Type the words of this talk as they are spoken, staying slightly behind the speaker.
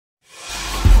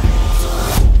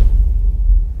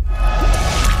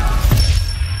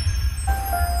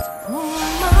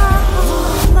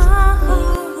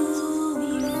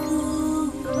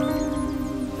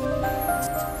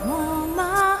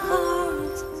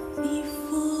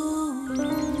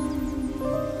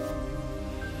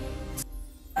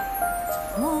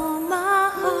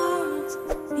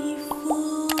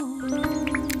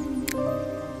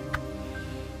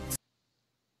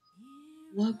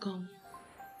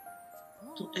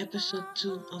to episode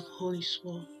 2 of Holy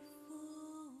Sword.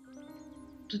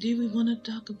 Today we want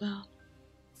to talk about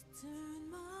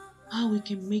how we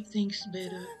can make things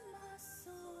better.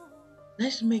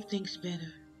 Let's make things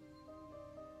better.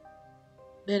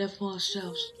 Better for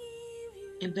ourselves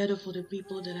and better for the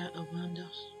people that are around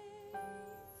us.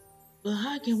 But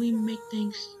how can we make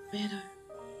things better?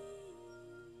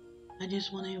 I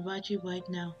just want to invite you right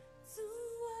now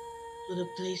to the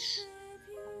place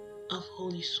of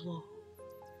Holy Sword,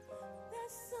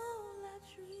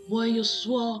 where your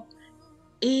sword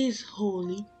is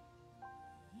holy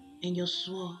and your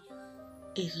sword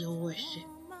is your worship.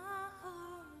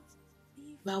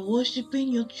 By worshiping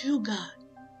your true God,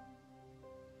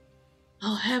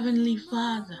 our Heavenly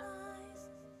Father,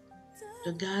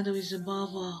 the God who is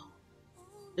above all,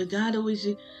 the God who is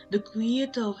the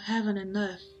creator of heaven and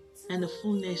earth and the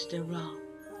fullness thereof.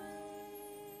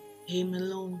 Him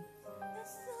alone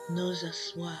knows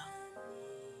us well.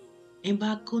 And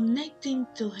by connecting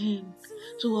to Him,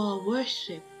 to our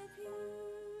worship,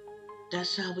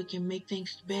 that's how we can make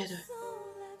things better.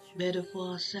 Better for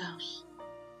ourselves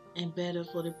and better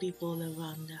for the people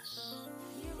around us.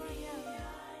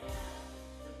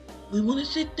 We want to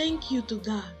say thank you to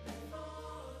God.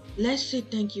 Let's say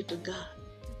thank you to God.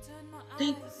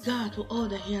 Thank God for all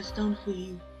that He has done for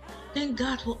you. Thank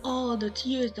God for all the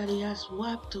tears that He has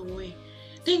wiped away.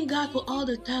 Thank God for all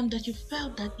the time that you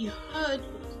felt that He heard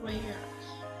your prayers.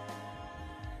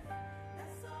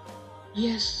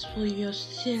 Yes, for you have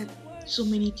shed so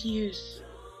many tears.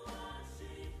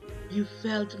 You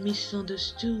felt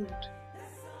misunderstood.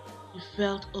 You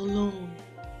felt alone.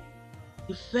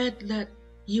 You felt that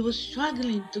you were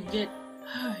struggling to get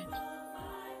heard.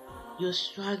 You're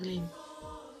struggling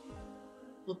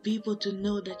for people to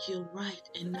know that you're right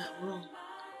and not wrong.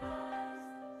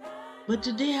 But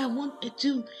today I want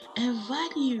to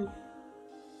invite you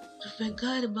to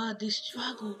forget about this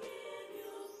struggle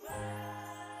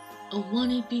of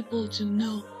wanting people to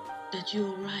know that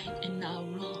you're right and not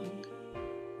wrong.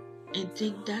 And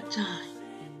take that time.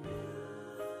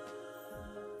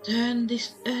 Turn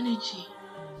this energy,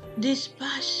 this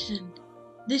passion,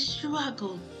 this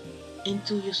struggle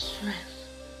into your strength,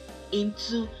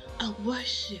 into a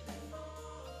worship,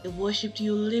 the worship to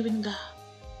your living God,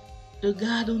 the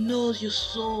God who knows your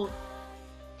soul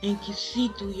and can see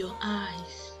through your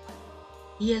eyes.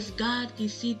 Yes, God can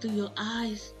see through your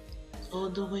eyes all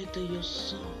the way to your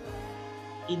soul.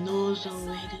 He knows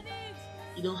already.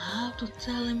 You don't have to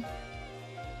tell Him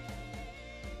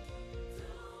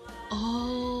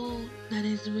all that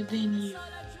is within you.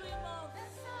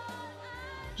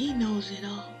 He knows it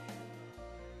all.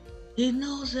 He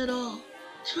knows it all.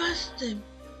 Trust Him.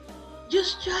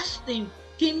 Just trust Him.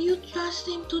 Can you trust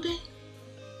Him today?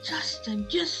 Trust Him.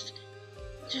 Just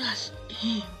trust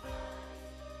Him.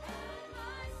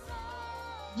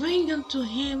 Bring unto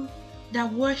Him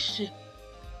that worship.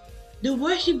 The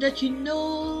worship that you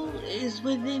know is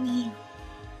within you.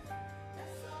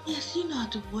 Yes, you know how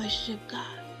to worship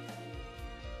God.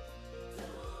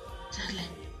 Tell Him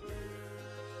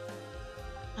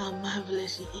how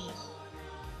marvelous He is.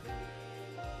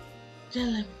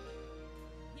 Tell Him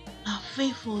how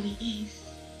faithful He is.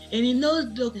 And He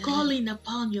knows the calling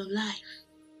upon your life.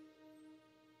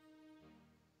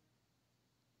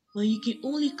 But you can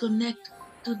only connect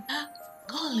to that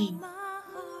calling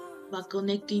by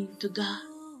connecting to God.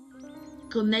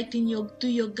 Connecting to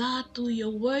your God, to your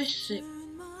worship.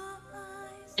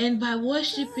 And by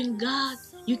worshiping God,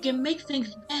 you can make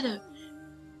things better.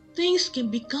 Things can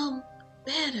become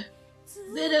better.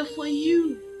 Better for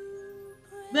you.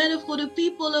 Better for the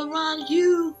people around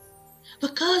you.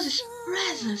 Because His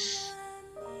presence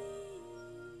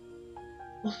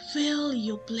will fill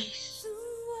your place.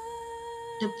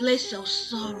 The place of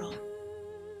sorrow.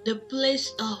 The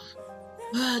place of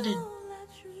burden.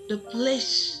 The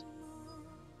place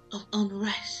of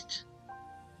unrest.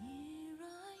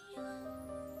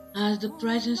 As the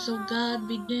presence of God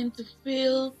begin to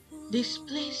fill this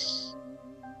place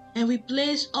and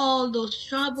replace all those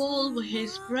troubles with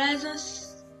His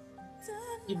presence,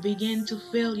 you begin to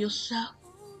feel yourself.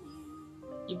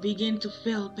 You begin to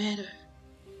feel better.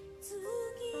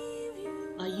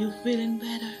 Are you feeling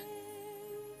better?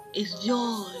 It's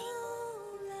joy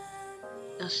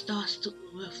that starts to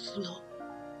overflow.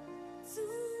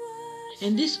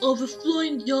 And this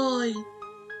overflowing joy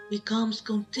becomes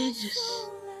contagious.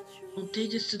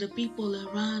 Contagious to the people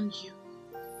around you.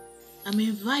 I'm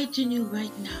inviting you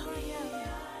right now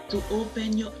to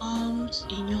open your arms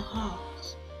in your heart,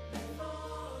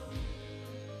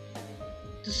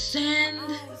 to send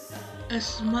a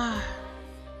smile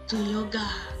to your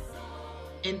God,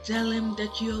 and tell him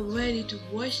that you're ready to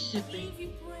worship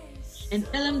him. And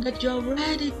tell him that you're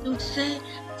ready to say,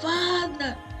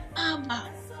 Father, Abba,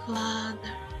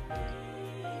 Father,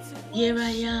 here I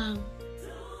am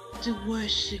to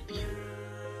worship you.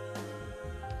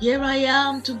 Here I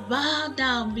am to bow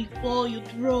down before your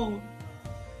throne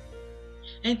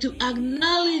and to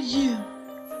acknowledge you,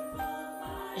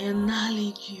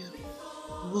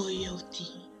 royalty.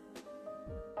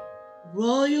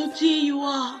 Royalty you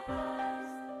are.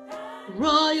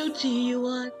 Royalty you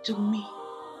are to me.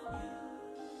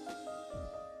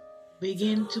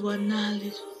 Begin to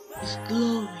acknowledge his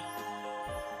glory.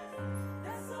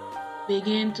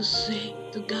 Begin to say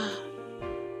to God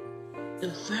the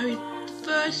very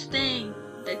first thing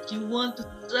that you want to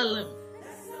tell him.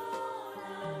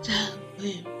 Tell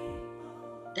him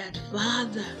that,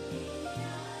 Father,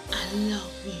 I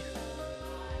love you.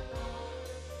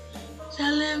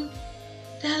 Tell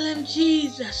him,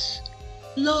 Jesus,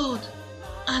 Lord,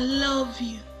 I love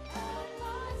you.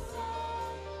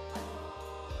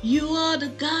 You are the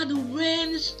God who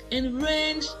reigns and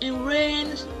reigns and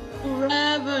reigns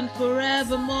forever and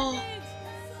forevermore.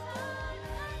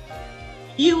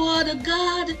 You are the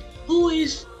God who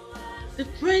is the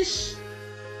Prince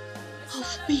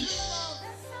of Peace.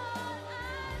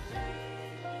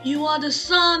 You are the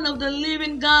Son of the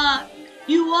living God.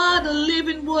 You are the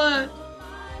living Word.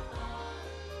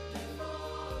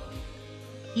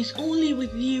 It's only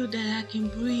with you that I can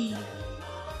breathe.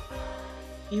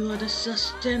 You are the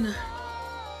sustainer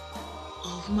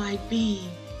of my being,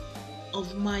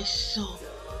 of my soul.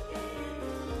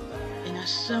 And I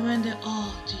surrender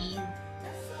all to you.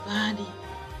 Body,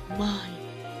 mind,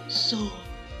 soul,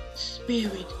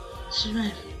 spirit,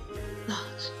 strength,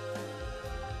 thought.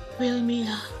 Fill me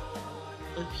up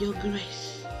with your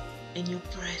grace and your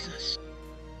presence.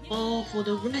 Oh, for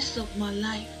the rest of my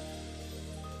life,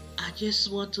 I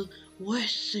just want to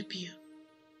worship you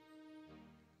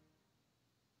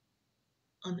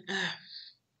on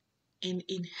earth and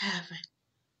in heaven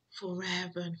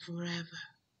forever and forever.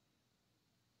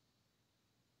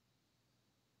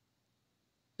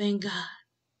 Thank God.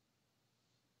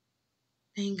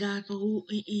 Thank God for who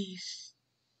He is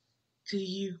to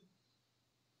you.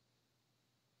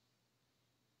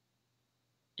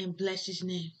 And bless His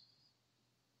name.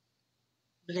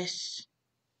 Bless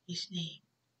His name.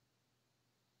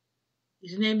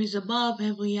 His name is above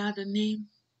every other name.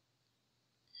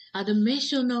 At the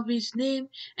mention of His name,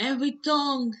 every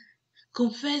tongue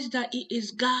confess that He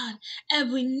is God.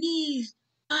 Every knee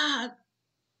bowed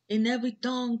and every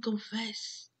tongue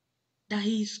confess that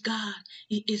He is God.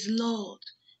 He is Lord.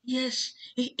 Yes,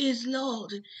 He is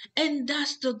Lord. And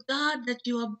that's the God that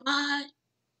you are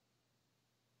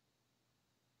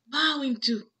bowing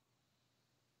to.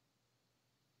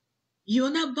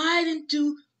 You're not bowing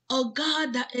to a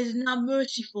God that is not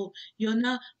merciful. You're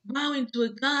not bowing to a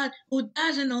God who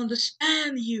doesn't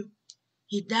understand you.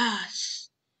 He does.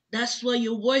 That's why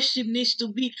your worship needs to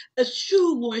be a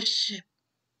true worship.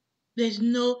 There's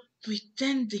no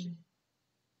pretending.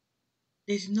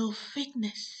 There's no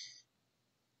fakeness.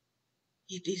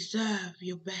 You deserve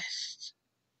your best.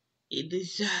 You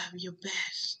deserve your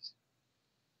best.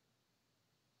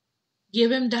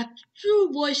 Give Him that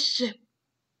true worship.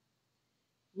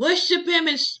 Worship Him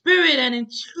in spirit and in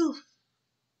truth.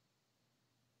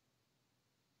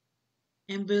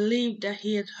 And believe that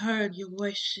He had heard your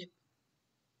worship.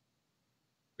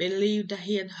 Believe that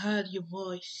He had heard your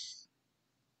voice.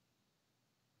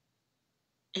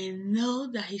 And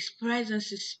know that His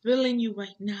presence is filling you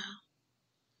right now.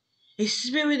 His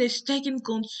Spirit is taking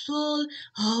control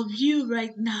of you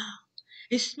right now.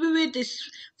 His Spirit is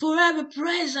forever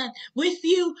present with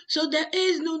you, so there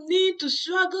is no need to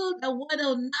struggle that whether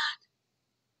or not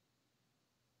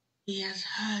He has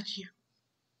heard you.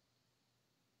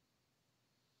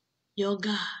 Your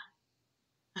God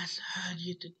has heard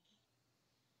you today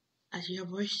as you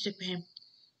have worshipped Him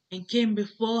and came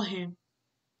before Him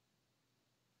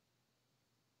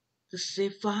to say,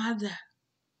 Father,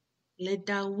 let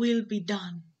Thy will be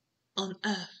done on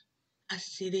earth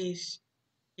as it is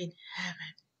in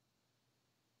heaven.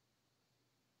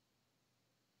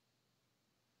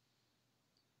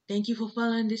 Thank you for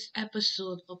following this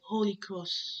episode of Holy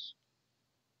Cross.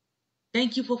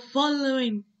 Thank you for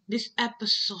following this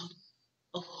episode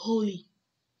of Holy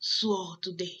Sword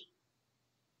today.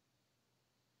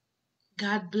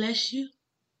 God bless you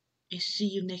and see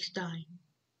you next time.